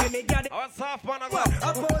scream when me get it.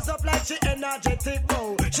 I pose up like she energetic,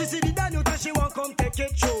 bro. She see the Daniel, she won't come take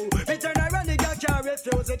it through. Me turn around, the girl can't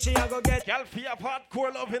refuse it, she a go get. Girl, feel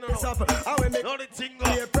hardcore love in her. I will make the thing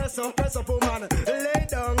go. Press up, woman. Lay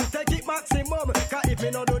down, take it maximum. Cause if me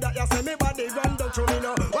no do that, you say me body run down through me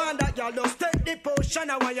now. Want that girl, just take the potion.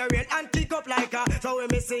 I want you real and kick up like her. So when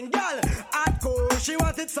me sing, girl, hardcore, she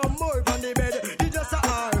wanted some more on the bed. You just a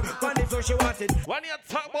her, on the floor she wanted. When you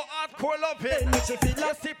talk about hardcore love, it she feel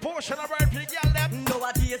like the portion of her big girl them.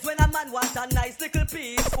 Nowadays when a man want a nice little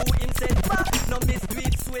piece, who him send back, no miss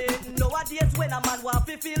sweet. Nowadays when a man want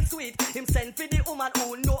to feel sweet, him send for the woman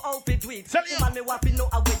who know how to do it. Woman me want to know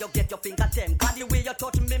how you get your finger them. Cause the way you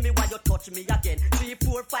touch me why you touch me again. 3,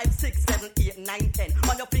 4, 5, 6, 7, 8, 9, 10.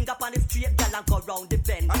 On your finger on the straight, girl, and go round the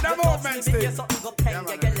bend. And the movement still. You something go pen,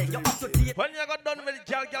 you up to date. When you got done with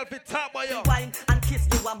the girl fi talk by you. Wine and kiss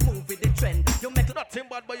you and move with the trend. You make nothing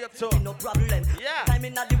bad by your toe. No problem. Yeah. Time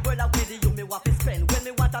in the world I with you me want to spend. When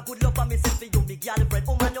me want a good love for myself for you, me girl friend.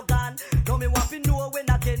 Oh man you gone. Now me want to know when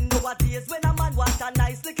again. Nowadays when a man want a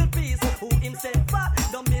nice little piece.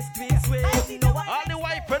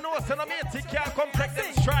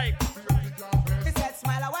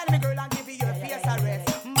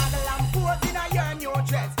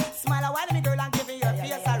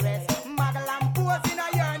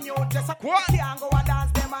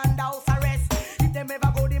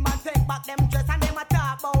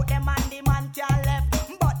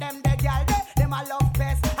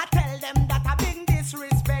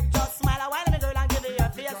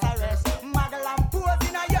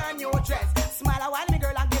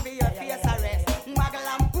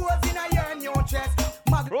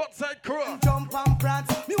 Outside crew. Jump and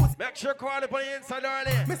prance. Music. Make sure call up on the inside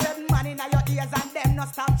early. Me said man in your ears and them no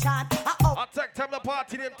stop chat. I take time to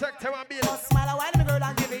party, them take time and build. Just smile a while, me girl,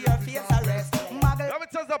 and give you your face a rest. Muggle. Let me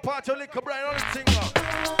tell the party, only come right on the singer.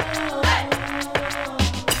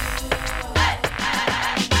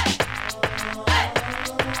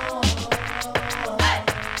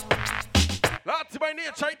 Lots by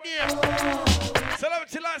nature, right there.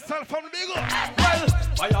 Celebrity lifestyle from the big up. Well,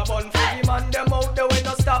 fire burn for the man, them out the way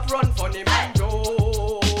no stop run funny man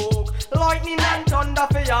joke. Lightning and thunder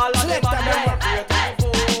for y'all and them and them are great to the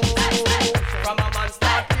folk. From a man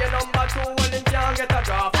start pay number 2, well him can't get a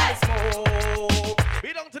drop of smoke.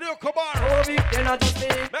 Be down to the Oko bar. Oh, big dinner just me.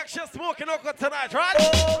 Make sure smoking Oko tonight, right?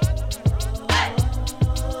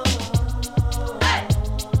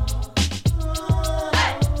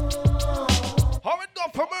 How it go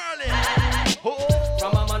from early?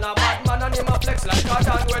 From a man a bad man and him a flex like a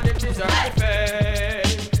dan when him deserve the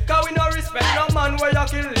fame. Cause we no respect no man where you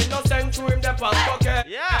kill innocent through him the past cocaine.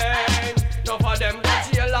 Yeah. No for them go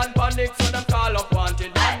jail and panic so them call up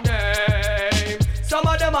wanted and name. Some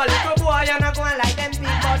of them a little boy and a going like them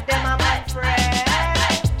big but them a my friend.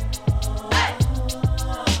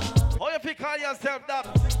 How you feel call yourself that?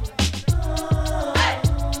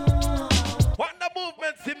 What the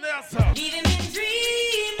movement's in there, sir? Leave him in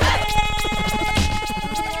dreamland.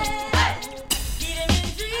 Leave him in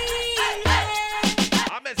dreamland.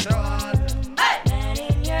 I'm a son. Man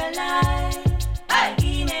in your life, I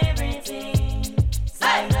give everything. So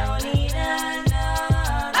don't need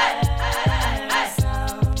another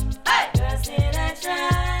song. Girls still I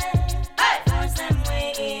try, force them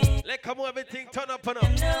way in. Let come on, everything turn up and up.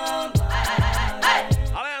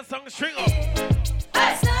 I'll have some string up.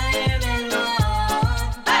 I saw him in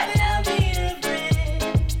love, but I'll be the friend.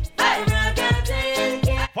 I'm not gonna take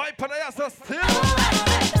it. Fight for the ass still.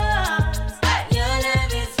 Your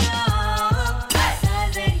love is strong,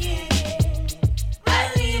 size that you get. We're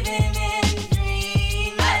living in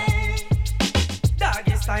dreamland.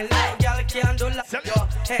 Doggy style, no girl can't do like yo.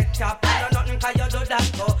 Head tap, no nothing can you do that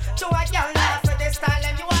go. Show a girl now for the style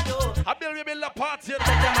and you a do. I build a party. Let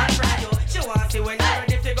them man try you. She want see when you're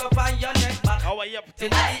ready to go on your neck back. How are you? In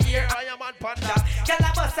the ear, I am on panda. Girl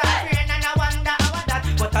a bust a brain and I wonder how that.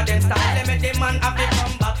 But I then start let me the man have the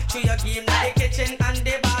come back. To your game, the kitchen and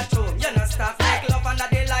the bathroom. You know stop make love under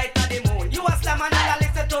the light of the moon. You a slam and I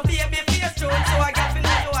listen to baby face tune. So I get to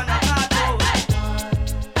know you and a cartoon.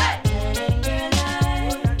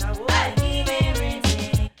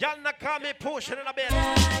 Girl not call me pushing in a bed.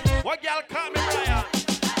 What girl call me Brian?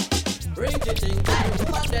 Rinky-tink, the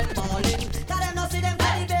woman them ballin'. Cause them no see them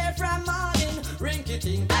teddy bear from morning.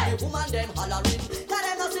 Rinky-tink, the woman them hollering. Cause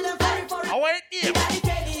them no see them furry. I wait here. Daddy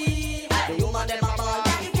Teddy, the woman them a ball.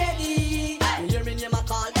 Daddy Teddy, you hear me name a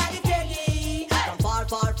call. Daddy Teddy, from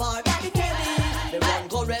far, Daddy Teddy. They run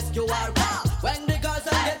go rescue our car. When the girls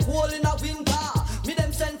them get cold in a winter, me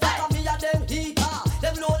them send for me a them heater.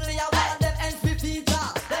 Them lonely a one them ends with feature.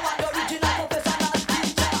 Them want the original professional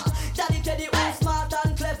teacher. Daddy Teddy who smart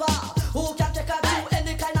and clever. Who can take her through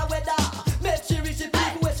any kind of weather. Make she reach the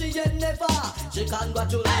peak where she ain't never. She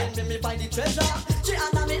congratulate me find the treasure. She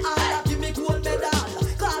honor me all, give me gold medal.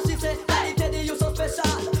 Cause she say, Daddy Teddy you so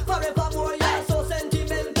special. Forevermore you're so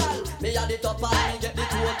sentimental. Me at the top and me get the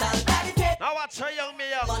total. Daddy Teddy. Now watch her young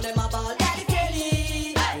me up. Man them a ball. Daddy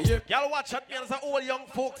Teddy. Y'all watch at me as all young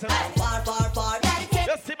folks. Far, Daddy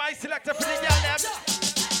Teddy. You see my selector for the girl them.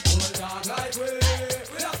 Dog like we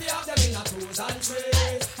have to have them in a twos and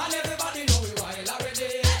threes. And everybody know we wild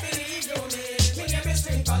already. Believe you me name is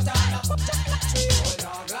string katana.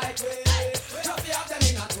 Dog like we have to have them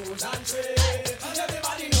in a twos and threes. And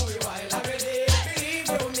everybody know we wild already. Believe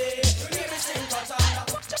you me name is string katana.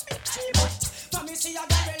 For me see a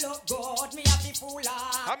girl look good, me have to fool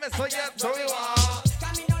her. I'm a so yet so you are.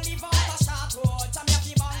 Can me no live on the short road, so me have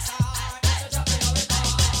to bounce hard. So drop it on the bar.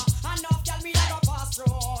 And now girl me a go pass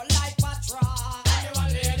through like Patra. You a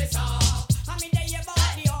lady star. I mean they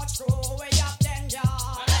about the hot screw way up then ya.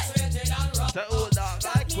 And that's sweated and rough. The old dog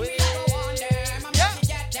like we. Me a go on them, I'm ready to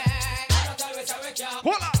get them. And I tell you so we can't.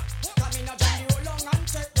 Hold on. Come in a join you long and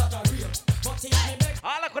take that a real. But if me beg.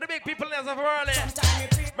 All I could make people as of early. Sometimes me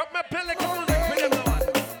feel. But me play like music for them one.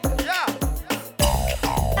 Yeah.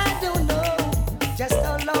 I don't know just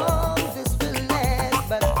how long this will last,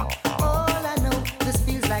 but all I know, this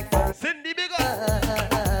feels like forever. Cindy Bigger.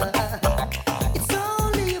 It's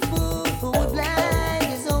only a fool who would blind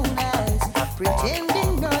his own eyes,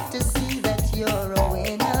 pretending not to see that you're a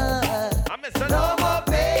winner. No more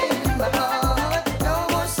pain in my heart, no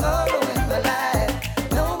more sorrow in my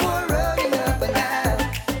life, no more running up and down.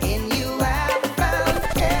 In you I found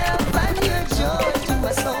help and your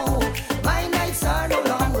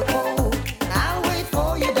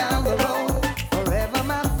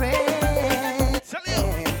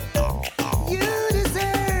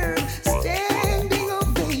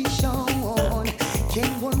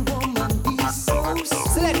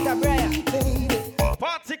Selector Brian.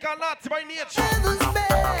 Party cannot by nature.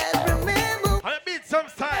 I beat some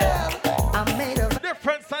style. I'm made of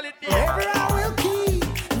different solid day. Forever I will keep.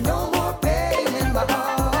 No more pain in my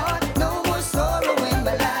heart. No more sorrow in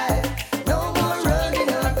my life. No more running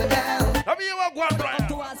up and down. Have you ever gone blind?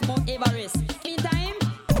 Towards Mount Everest. Meantime,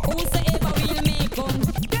 whosoever will make come.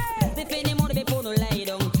 Defend the money before no lie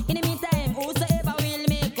down. In the meantime, whosoever will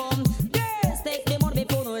make come. Take the money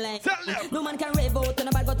before no lie. No man can rev out on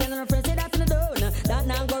a bad go tell on a friend. Say that in the door. That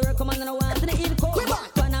now go work, come on and I want to the income.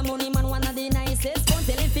 Pan a money man, one of the nicest. Don't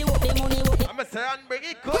tell him if you want the money. I'm a say and bring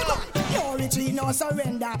it cool. No retreat, no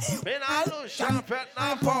surrender. When I lotion, pet,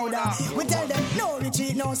 and powder. We tell them no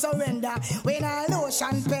retreat, no surrender. When I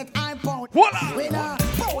lotion, pet, and powder. When I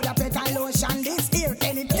powder, pet, and lotion. This here,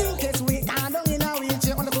 anything is weak. I don't in a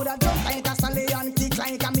wheelchair. On the good, I jump like a stallion, kick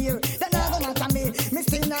like a mirror. Then I go not a me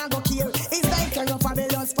still not go care. It's like a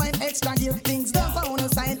fabulous find extra gear. Things don't found a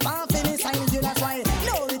sign, half in the sign. That's why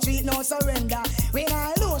no retreat, no surrender. When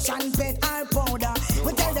I lotion, pet, and powder.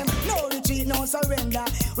 We tell them no retreat, no surrender.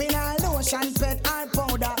 When I lotion, pet, and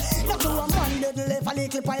powder. Not to a man little left a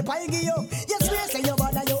little pipe I give you. Yes, we say you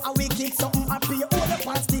bother you a wicked something happy. You hold up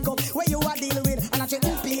and stick up where you are dealing with. And I check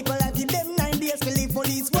people I give them 9 days to live for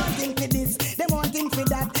this. One thing for this, them one thing for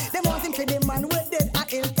that. Them one thing for the man with dead at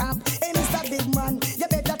hilltop. Hey, Mr. Big Man, you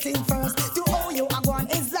better think first. To how you are going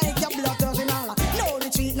is like your blood touching all. No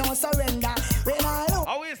retreat, no surrender. When I look,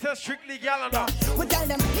 how is that strictly calendar? we tell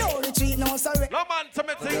them no retreat, no surrender. No man to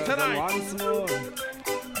me think tonight. Once more.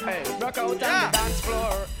 Hey, rock out on the dance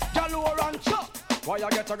floor. Galore and chop. Why you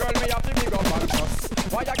get a girl, me have to big up and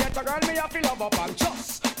trust. Why you get a girl, me have to love up and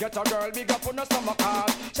trust. Get a girl, big up on the stomach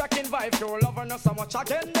card. Checking vibe, to love her, no so much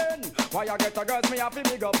again then. Why you get a girl, me have to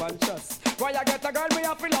big up and trust. Why you get a girl, me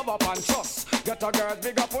have to love up and trust. Get a girl,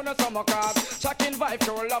 big up on the stomach card. Checking vibe,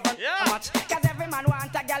 to love her, yeah. So much. Cause every man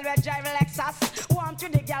want a girl with drive Lexus. Want to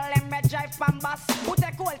the girl, them me drive Pambas. Who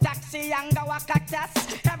take old taxi and go a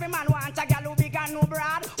cactus. Every man want a girl who big and no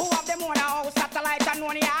broad. Who have them own a house, satellite and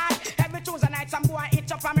one yard. Every Tuesday night some boy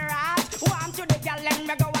eat up from me rat. Want to the girl, them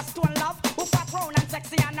me go a stone love. Who fat round and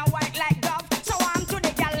sexy and a white like dove. So want to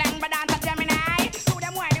the girl, them me dance a Gemini. To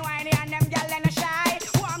them whiny and them girl them shy.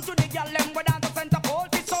 Want to the girl, them me dance a Center Pole.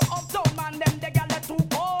 It's so uptown man, them the girl they too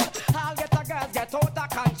cold. I'll get a girl, get out of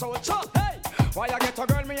control. Hey, why you get a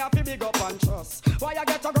girl, me have to big up and trust. Why you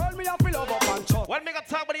get a girl, me have to love up and trust. When me got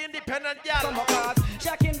talk about the independent girl,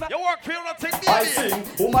 you work for you, not take I sing,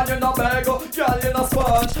 woman you no beg, girl you no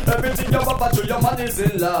sponge. Everything you want to your man is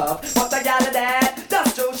in love. But a girl dead,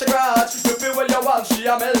 that's true she grudge. You feel when you want, she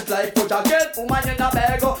a melt like food again. Woman you no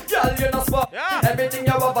beg, girl you no sponge. Everything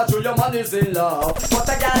you want to your man is in love. But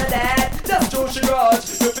a girl dead, that's true she grudge.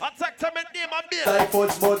 Attack to me name and beer. Like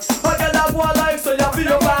food smut. A girl have one life so you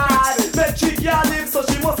feel bad. Make she can't live so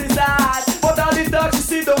she must be sad. But all the dark she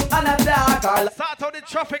see down and attack her. Start out the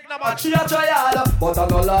traffic number. She a try hard, but I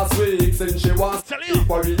know last week since she wants to leave.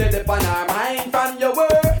 For you let it on her mind from your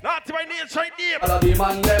word. Not to my nature name. All of them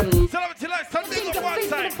and them. Celebrity lifestyle big up one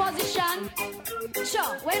time. Position.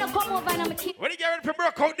 Sure, when you come over and I'm a kid. When you get ready for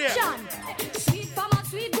broke out there. Sean, sweet farmer,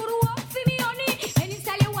 sweet guru up for me honey. Any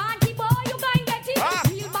style you want, boy, you can get it.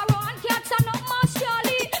 Real barrow and cats and not more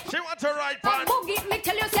Charlie. She want to ride pan. Boogie, me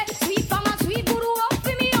tell you, say, sweet farmer, sweet guru up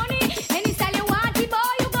for me honey. Any style you want,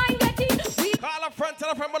 boy, you can get it. Call a friend,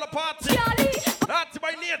 tell a friend about the party. Charlie. That's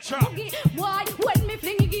by nature. Boogie, why? When me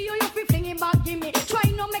fling it, give you fi fling it back, give me.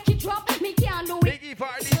 Try no make it drop, me can't do it. Biggie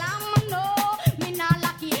party. Slam, no, me not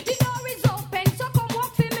lucky. The door is open, so come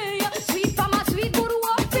walk for me. Sweet farmer, sweet guru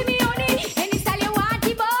up for me honey. Any style you want,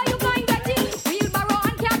 boy, you can get it. Wheelbarrow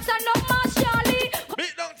and cats and no more Charlie.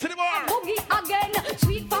 Beat down to the bar. Boogie again.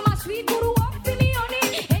 Sweet farmer, sweet guru up for me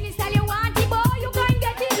honey. Any style you want, boy, you can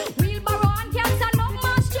get it. Wheelbarrow and cats and no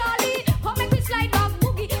more Charlie. Come make me slide back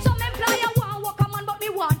boogie. Some employer want walk a man, but me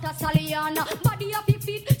want a stallion. Body of 50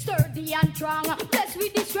 feet, sturdy and strong. Blessed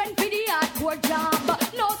with the strength for the hardcore job.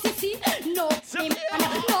 No sissy, no him,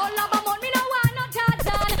 no love among me, no one, no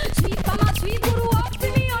Tarzan. Sweet farmer, sweet guru up for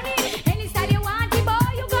me honey. Any style you want,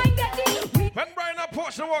 boy, you can get it. When Brian and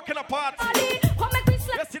Portia walk in a party, come make me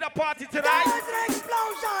slide. you see the party tonight. There's an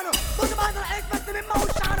explosion. Put the man on expressive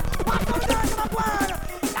emotion. What's going on to my plan?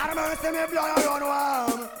 Not a mercy, me blood around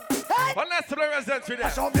warm. Unless the residents with I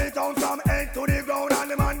them. shove it down from head to the ground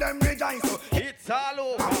and the man them rejoice. It's all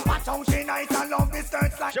over. Watch how she nice and love the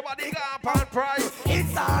skirts like she body got on price.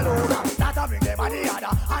 It's all over. Start to bring them on the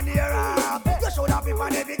other and the rap. You should have been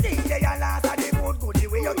on everything. They are last and the mood good the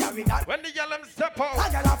way you carry that. When the yellow step out,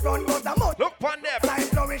 a girl up front goes the mud. Look on them. Life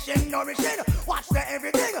flourishing, nourishing. Watch the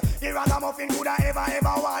everything. The ragamuffin could have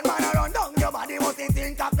ever want. Man around down your body must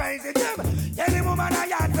think a crazy thing. Tell the woman man a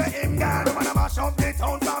yard for him, girl. The man a mash up the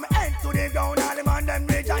town from end to the ground. All the man them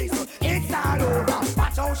rejoice. So it's all over.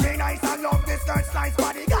 Watch how she nice and love this skirt slice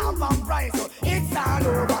body gone from price. So it's all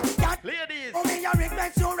over. Ladies, oh, me a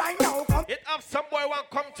request you right now. Come. It have some boy want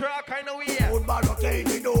come to all kind of way. Old barricade,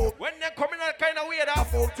 you know. When they come in all kind of way, that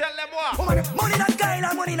tell them what. Money not guy,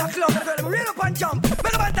 and money not club. That's why real up and jump.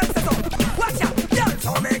 Make a man dance it up. Watch out, girl.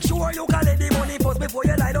 So make sure you collect the money post before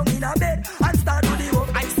you lie down in a bed and start to the work.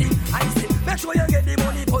 I see. Make sure you get the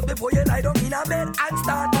money post before you lie down in a bed and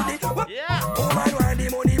start to the work. Yeah. Woman want the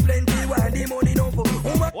money plenty, want the money no for.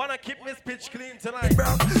 Wanna keep Miss Pitch clean tonight.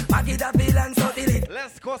 Pack it up, feel and sort it.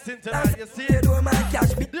 Let's go in tonight. You see it? Do my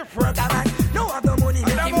cash be different. No have the money,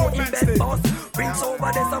 make him more in bed boss. Brings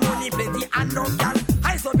over there some money plenty and no gal.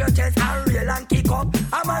 Ice up your chest and real and kick up.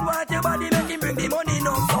 A man want your body, make him bring the money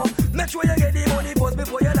no so. Make sure you get the money post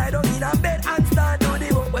before you lie down in a bed and start to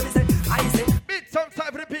the work. When we say, I say, beat some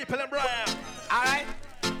type of the people and Brian. Alright,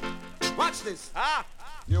 watch this.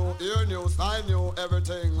 New ear, new style, new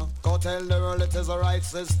everything. Go tell the world it is a right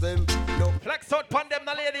system. No flex out pon them,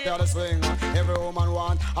 the lady. Yeah, the swing. Every woman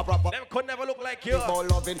want a proper. Them could never look like you. About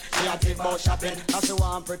loving, she a think about shopping. Now she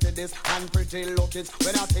want pretty this and pretty looking.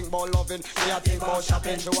 When I think about loving, she a think about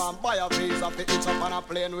shopping. She want buy a visa for each up on a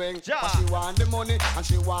plane wing. But she want the money and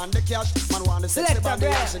she want the cash. Man want the sexy body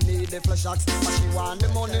and she need the flash axe. But she want the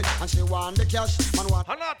money and she want the cash. Man want.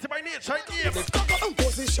 I'm not to my nature, yeah.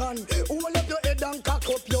 Position, hold up your head and cock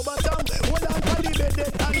up your bottom. Hold on for the bed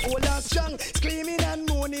and hold on strong. Screaming and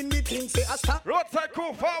moaning, me think say a stop. Roadside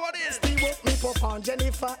crew forward in. Steve up me pop on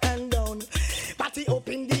Jennifer and down. Party up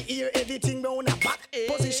in the ear, everything round a back.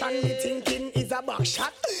 Position me thinking is a back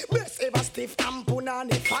shot. Best ever stiff and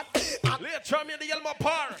punani fat. Late drum in the yellow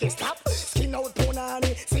park. Stop, skin out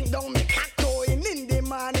punani. Sing down me cock going in the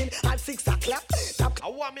morning at 6 o'clock. Tap. I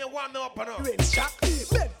want me up and up. Red shock.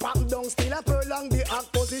 Bed pop down still a prolong the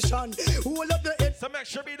act position. Hold up the head. So make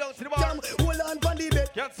sure be down to the bar. Hold on for the bed.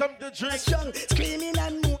 Get something to drink. Screaming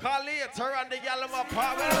and move. Call later and the yellow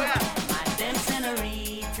park. Madam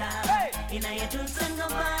Senorita, in a Tulsa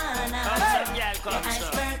Gabbana,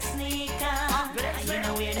 iceberg sneaker, you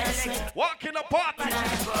know we're that sweet. Walk in the party.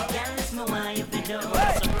 Girl, it's my wife, you know.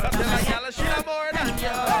 She not more than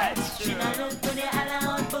you. She not look to the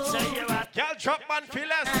allowed. Girl, drop man,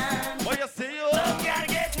 feel us. What you see you? Girl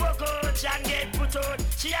get work out and get put out.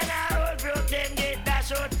 She and her old broke them get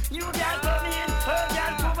dash out. You girl come in, her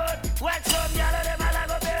girl come out. Watch some girl of them all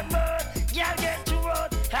go them out. Girl get too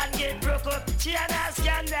out and get broke up. She and her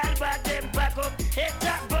scandal but them back up. Head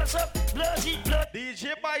top bust up, blood it blood.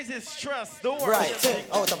 DJ buys his stress, don't worry. Right,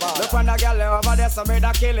 out the bar. Look on the girl over there, some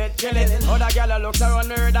da kill it, kill it. Other girl looks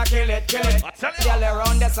around her, da kill it, kill it. Girl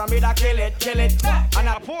around there, some da kill it, kill it. And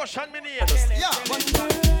a portion me need. Yeah.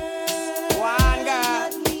 One girl,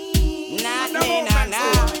 not me, nah.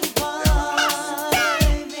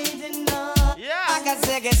 Yeah. I can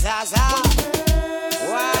say it, Zaza.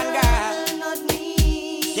 One girl,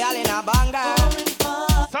 girl in a banger.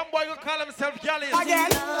 Some boy will call himself Gallus.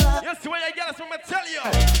 Again. You see what you Gallus when I tell you.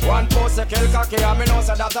 One post a kill cocky and me know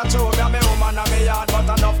say that a true. Me a me woman and me yard but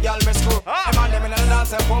enough girl me screw. Them and them in the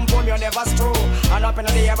dance pum pum you never screw. And up in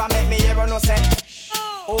the air make me ever no say.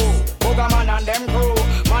 Oh, Booga man and them crew.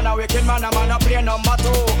 Man a wicked man a play number 2.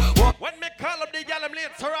 When me call up the gal I'm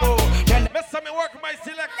later on, then me say me work my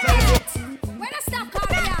selector. When I stop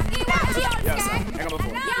calling you, you want your yes, hang on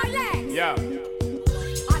before. Yeah.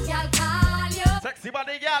 Sexy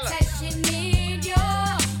body gal. Says she need you.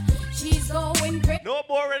 She's going crazy. No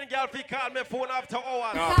boring gal fi call me phone after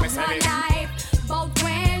hours. No, my life, but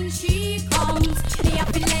when she comes, me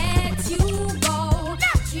have to let you go.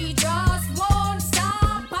 She just won't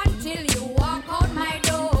stop until you walk out my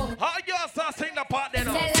door. How you start sing the part then?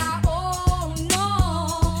 Tell her, oh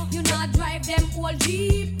no, you not drive them old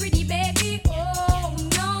Jeep, pretty baby. Oh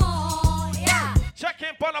no, yeah. Check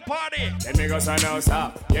in for the party. Let me go so now,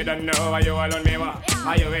 sir. You don't know why you alone me wa.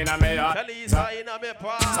 Are you in a me yard? Tell Lisa in a me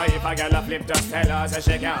part. So if a girl a flip, just tell her say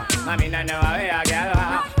she can. I mean I know how a girl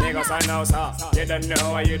wa. Me go so now, sir. You don't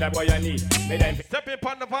know why you that boy you need. Me then step in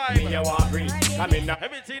on the vibe. Me you want breathe. I mean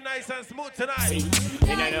everything nice and smooth tonight. See,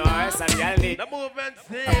 you don't know how some girl need. The movement's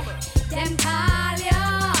name. Them call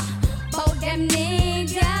ya, but them need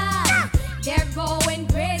ya. They're going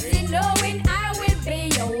crazy, knowing I will be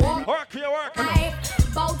your one. Work for your work.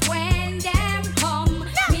 But when them come,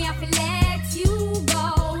 me have to let you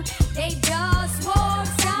go. They just won't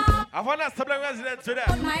stop. I want us to bring residents to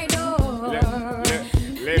On them. my door.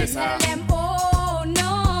 Ladies, tell them, oh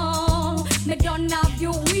no, me don't have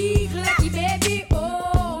you weak, lucky baby.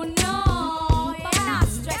 Oh no, but I'm not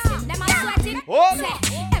stressing. Them are sweating. Oh.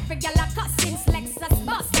 Say, every girl a cussing, Lexus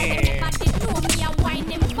busting. Everybody know me a one.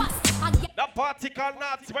 party called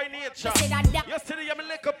Naughty by Nature. You see the yummy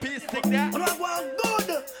little piece thing there? I want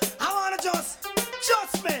good. I want to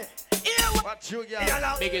just me. What you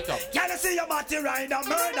got? Big it up. Can you see your body ride a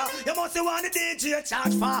murder? You must want the DJ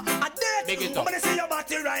charge for a date. Big it up. When you see your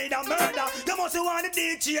body ride a murder, you must want the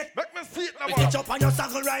DJ. Make me see it now. Pitch up on your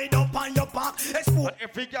saddle, ride up on your back. Export.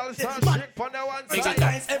 Every girl start shake for the one side.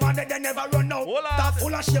 Sometimes every day they never run out. That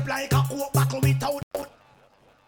full of shape like a coke bottle without